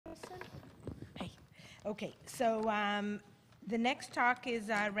Okay, so the next talk is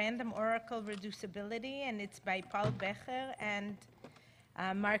Random Oracle Reducibility, and it's by Paul Baecher and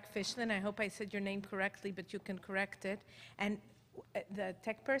Marc Fischlin. I hope I said your name correctly, but you can correct it. And the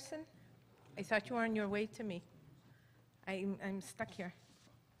tech person? I thought you were on your way to me. I'm stuck here.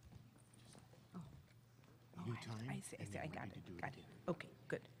 New time. I see, I got it. Okay,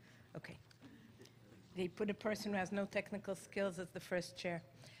 good. Okay. They put a person who has no technical skills as the first chair.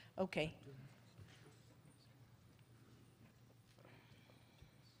 Okay.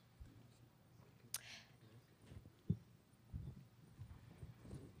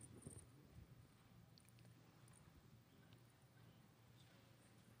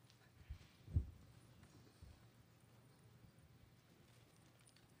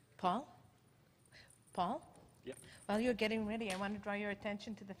 Paul? Paul? Yep. While you're getting ready, I want to draw your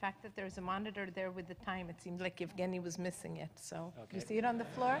attention to the fact that there's a monitor there with the time. It seemed like Evgeny was missing it. So, Okay. You see it on the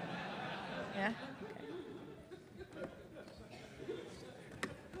floor? Yeah? Okay.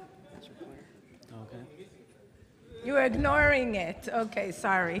 Okay. You were ignoring it. Okay,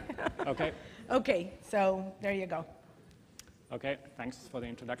 sorry. Okay. Okay, so there you go. Okay, thanks for the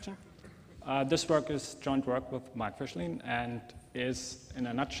introduction. This work is joint work with Marc Fischlin and is, in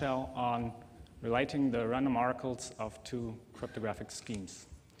a nutshell, on relating the random oracles of two cryptographic schemes.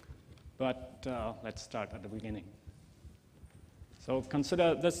 But let's start at the beginning. So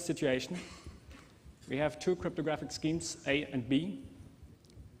consider this situation. We have two cryptographic schemes, A and B,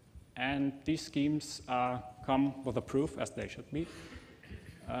 and these schemes come with a proof, as they should be,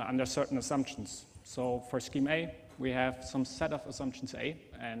 under certain assumptions. So for scheme A, we have some set of assumptions A,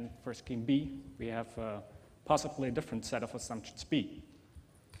 and for scheme B, we have possibly a different set of assumptions B.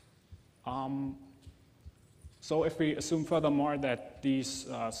 So if we assume furthermore that these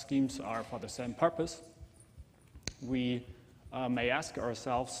schemes are for the same purpose, we may ask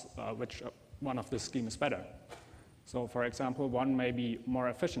ourselves which one of the scheme is better. So for example, one may be more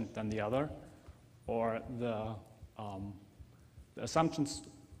efficient than the other, or the assumptions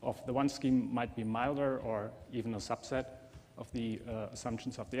of the one scheme might be milder or even a subset of the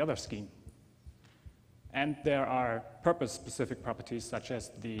assumptions of the other scheme. And there are purpose-specific properties such as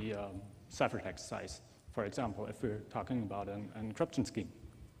the ciphertext size, for example, if we're talking about an encryption scheme.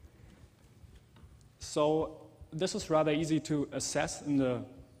 So this is rather easy to assess in the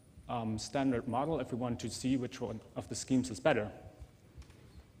standard model if we want to see which one of the schemes is better.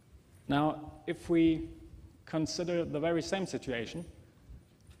 Now, if we consider the very same situation,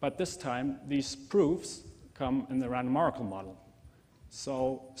 but this time these proofs come in the random oracle model.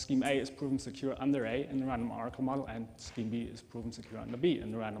 So scheme A is proven secure under A in the random oracle model, and scheme B is proven secure under B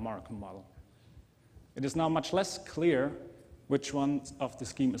in the random oracle model. It is now much less clear which one of the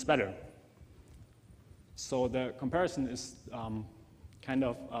scheme is better. So the comparison is kind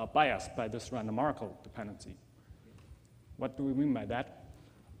of biased by this random oracle dependency. What do we mean by that?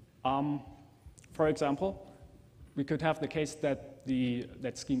 For example, we could have the case that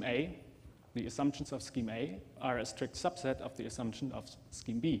that scheme A, the assumptions of scheme A, are a strict subset of the assumption of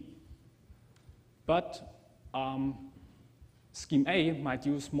scheme B. But scheme A might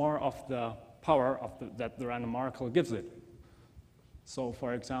use more of the power of that the random oracle gives it. So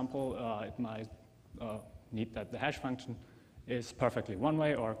for example, it might need that the hash function is perfectly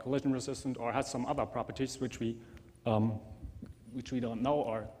one-way or collision resistant or has some other properties which we don't know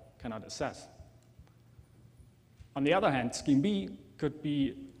or cannot assess. On the other hand, scheme B could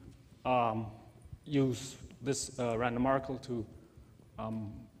be use this random oracle to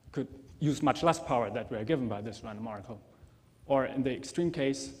could use much less power that we are given by this random oracle. Or in the extreme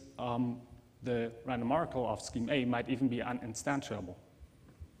case, the random oracle of scheme A might even be uninstantiable.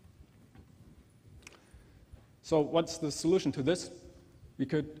 So what's the solution to this? We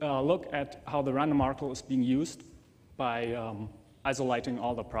could look at how the random oracle is being used by isolating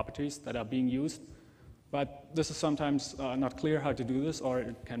all the properties that are being used. But this is sometimes not clear how to do this, or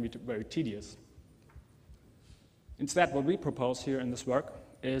it can be very tedious. Instead, what we propose here in this work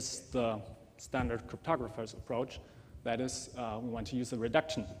is the standard cryptographer's approach. That is, we want to use a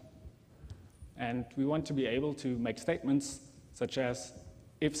reduction. And we want to be able to make statements such as,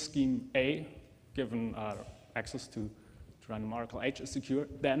 if scheme A, given access to random oracle H, is secure,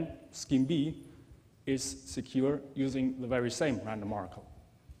 then scheme B is secure using the very same random oracle.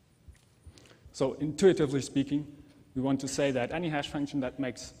 So intuitively speaking, we want to say that any hash function that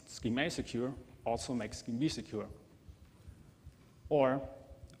makes scheme A secure also makes scheme B secure.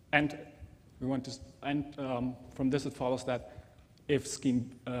 And from this it follows that if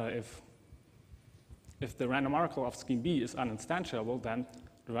the random oracle of scheme B is uninstantiable, then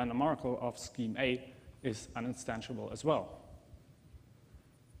the random oracle of scheme A is uninstantiable as well.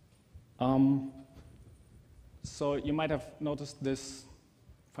 So you might have noticed this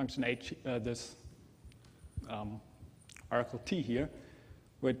function h, this hierarchical t here,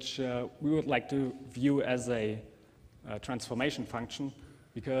 which we would like to view as a transformation function,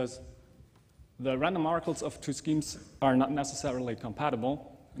 because the random oracles of two schemes are not necessarily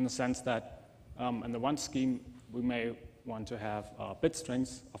compatible, in the sense that in the one scheme we may want to have bit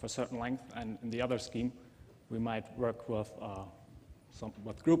strings of a certain length, and in the other scheme we might work with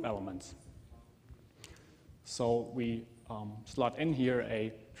group elements. So we slot in here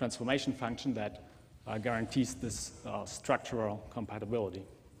a transformation function that guarantees this structural compatibility.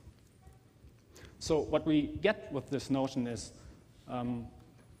 So what we get with this notion is a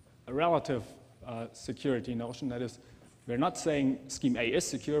relative security notion. That is, we're not saying scheme A is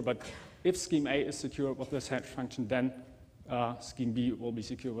secure, but if scheme A is secure with this hash function, then scheme B will be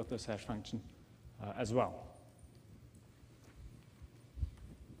secure with this hash function as well.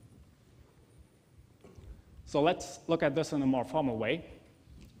 So let's look at this in a more formal way.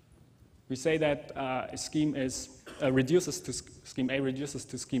 We say that a scheme is reduces to scheme A reduces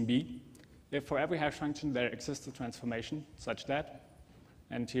to scheme B if for every hash function there exists a transformation such that,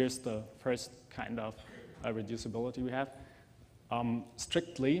 and here's the first kind of reducibility we have,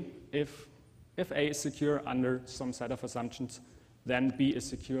 strictly if A is secure under some set of assumptions, then B is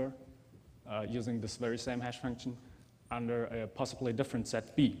secure using this very same hash function under a possibly different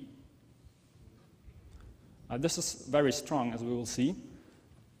set B. This is very strong, as we will see,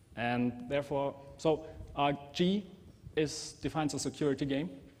 and therefore, so G defines a security game.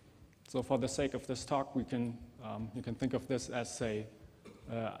 So for the sake of this talk, you can think of this as a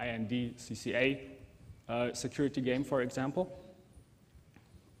IND-CCA security game, for example.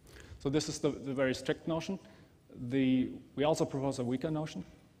 So this is the very strict notion. We also propose a weaker notion,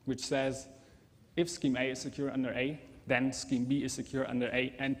 which says if scheme A is secure under A, then scheme B is secure under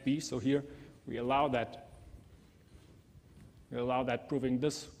A and B. So here we allow that. Proving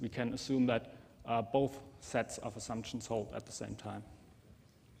this, we can assume that both sets of assumptions hold at the same time.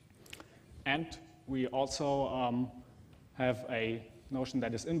 And we also have a notion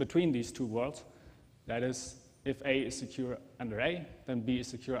that is in between these two worlds. That is, if A is secure under A, then B is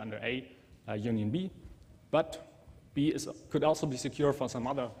secure under A union B. But B could also be secure for some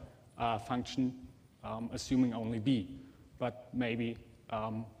other function, assuming only B, but maybe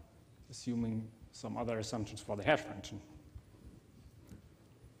assuming some other assumptions for the hash function.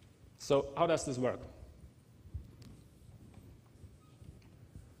 So how does this work?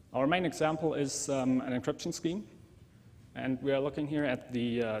 Our main example is an encryption scheme. And we are looking here at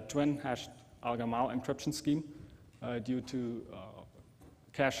the twin hashed ElGamal encryption scheme due to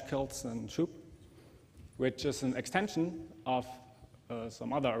cache kills and shoop, which is an extension of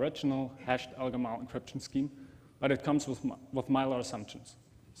some other original hashed ElGamal encryption scheme, but it comes with Mylar assumptions.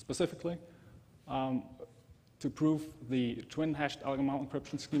 Specifically, to prove the twin hashed ElGamal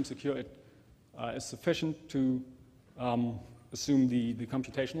encryption scheme secure, it is sufficient to assume the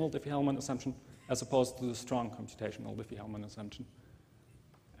computational Diffie-Hellman assumption as opposed to the strong computational Diffie-Hellman assumption.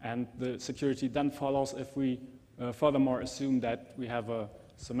 And the security then follows if we furthermore assume that we have a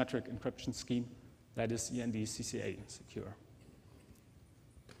symmetric encryption scheme that is END-CCA secure.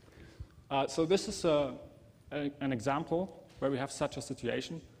 So this is an example where we have such a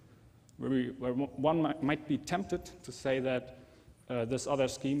situation, where one might be tempted to say that this other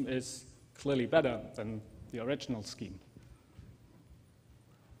scheme is clearly better than the original scheme.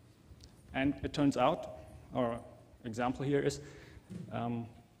 And it turns out, our example here is,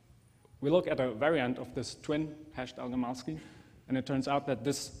 we look at a variant of this twin hashed ElGamal scheme, and it turns out that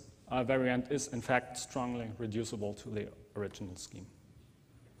this variant is in fact strongly reducible to the original scheme.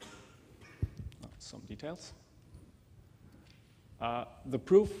 Some details. The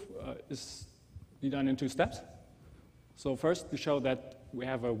proof is done in two steps. So first, we show that we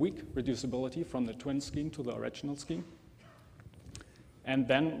have a weak reducibility from the twin scheme to the original scheme. And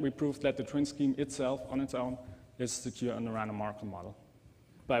then we prove that the twin scheme itself, on its own, is secure in the random oracle model,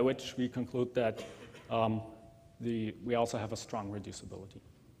 by which we conclude that we also have a strong reducibility.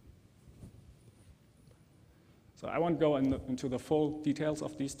 So I won't go into the full details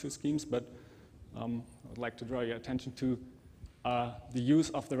of these two schemes, but I would like to draw your attention to the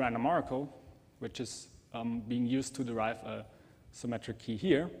use of the random oracle, which is being used to derive a symmetric key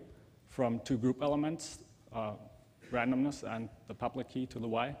here from two group elements, randomness and the public key to the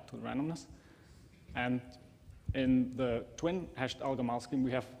Y, to the randomness. And in the twin hashed ElGamal scheme,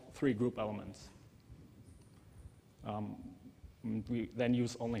 we have three group elements. We then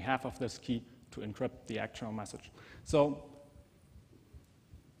use only half of this key to encrypt the actual message. So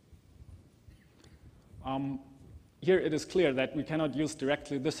here it is clear that we cannot use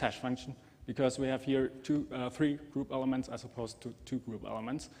directly this hash function because we have here three group elements as opposed to 2 group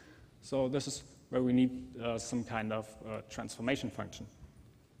elements. So this is where we need some kind of transformation function.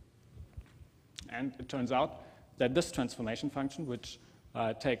 And it turns out that this transformation function, which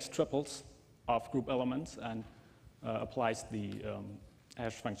takes triples of group elements and applies the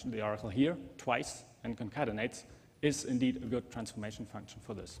hash function, the oracle here, twice and concatenates, is indeed a good transformation function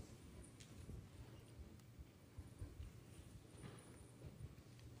for this.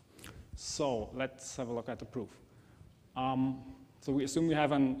 So let's have a look at the proof. So we assume we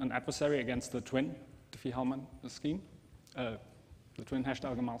have an adversary against the twin Diffie-Hellman scheme, the twin hashed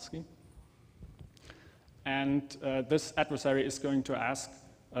ElGamal scheme. And this adversary is going to ask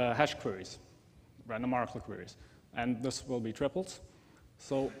hash queries, random oracle queries. And this will be triples.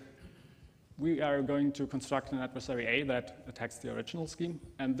 So we are going to construct an adversary A that attacks the original scheme.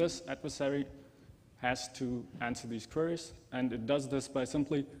 And this adversary has to answer these queries. And it does this by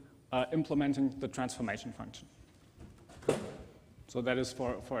simply implementing the transformation function. So that is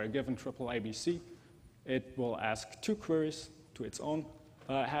for a given triple ABC. It will ask 2 queries to its own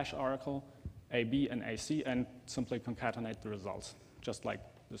hash oracle, AB and AC, and simply concatenate the results, just like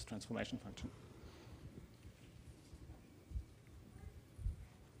this transformation function.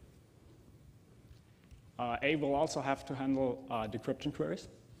 A will also have to handle decryption queries.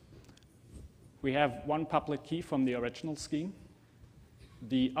 We have one public key from the original scheme,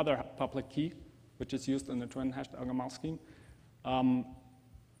 the other public key, which is used in the twin hashed ElGamal scheme.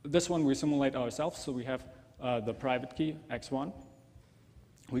 This one we simulate ourselves, so we have the private key, x1.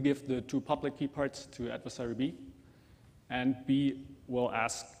 We give the 2 public key parts to adversary B, and B will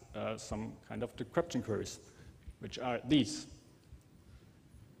ask some kind of decryption queries, which are these.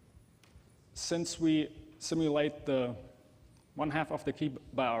 Since we simulate the 1/2 of the key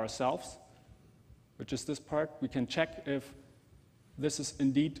by ourselves, which is this part, we can check if this is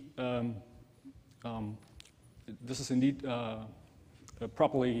indeed a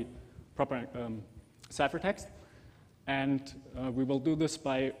proper ciphertext. And we will do this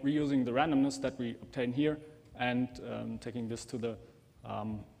by reusing the randomness that we obtain here and taking this to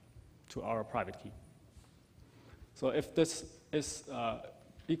our private key. So if this is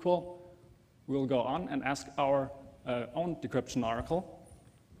equal, we'll go on and ask our own decryption oracle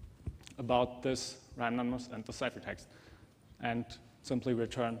about this randomness and the ciphertext, and simply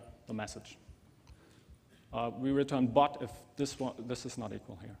return the message. We return bot if this is not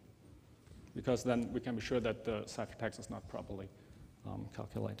equal here, because then we can be sure that the ciphertext is not properly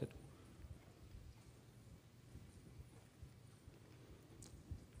calculated.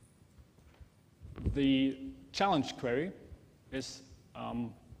 The challenge query is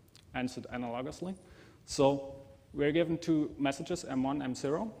answered analogously. So we're given 2 messages, M1,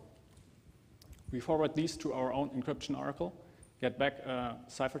 M0. We forward these to our own encryption oracle, get back a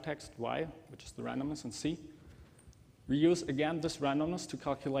ciphertext Y, which is the randomness, and C. We use, again, this randomness to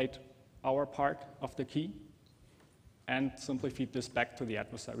calculate our part of the key and simply feed this back to the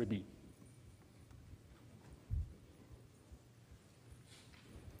adversary B.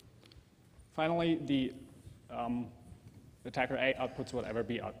 Finally, the attacker A outputs whatever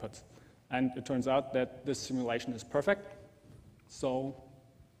B outputs. And it turns out that this simulation is perfect. So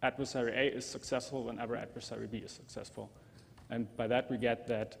adversary A is successful whenever adversary B is successful. And by that, we get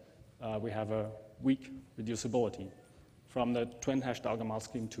that we have a weak reducibility from the twin hashed ElGamal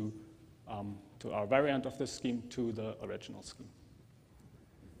scheme to our variant of this scheme to the original scheme.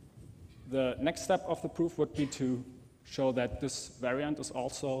 The next step of the proof would be to show that this variant is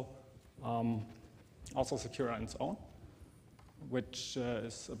also secure on its own, which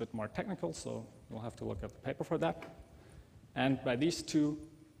is a bit more technical, so we'll have to look at the paper for that. And by these 2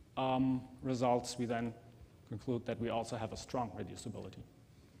 results, we then conclude that we also have a strong reducibility.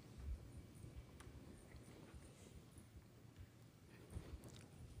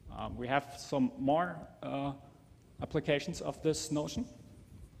 We have some more applications of this notion.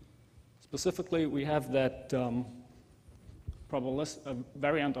 Specifically, we have that a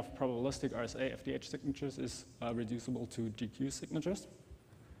variant of probabilistic RSA FDH signatures is reducible to GQ signatures.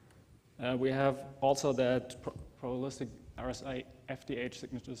 We have also that probabilistic RSA FDH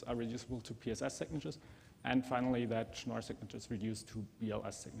signatures are reducible to PSS signatures. And finally, that Schnorr signatures reduce to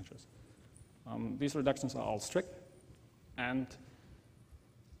BLS signatures. These reductions are all strict. And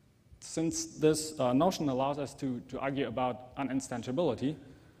since this notion allows us to argue about uninstantiability,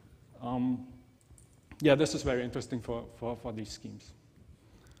 yeah, this is very interesting for these schemes.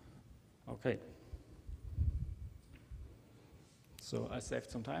 Okay. So I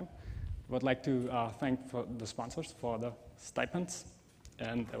saved some time. I would like to thank the sponsors for the stipends,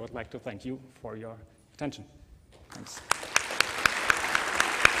 and I would like to thank you for your attention. Thanks.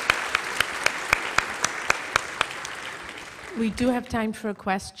 We do have time for a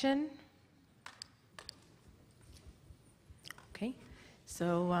question. Okay,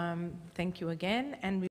 so thank you again, and we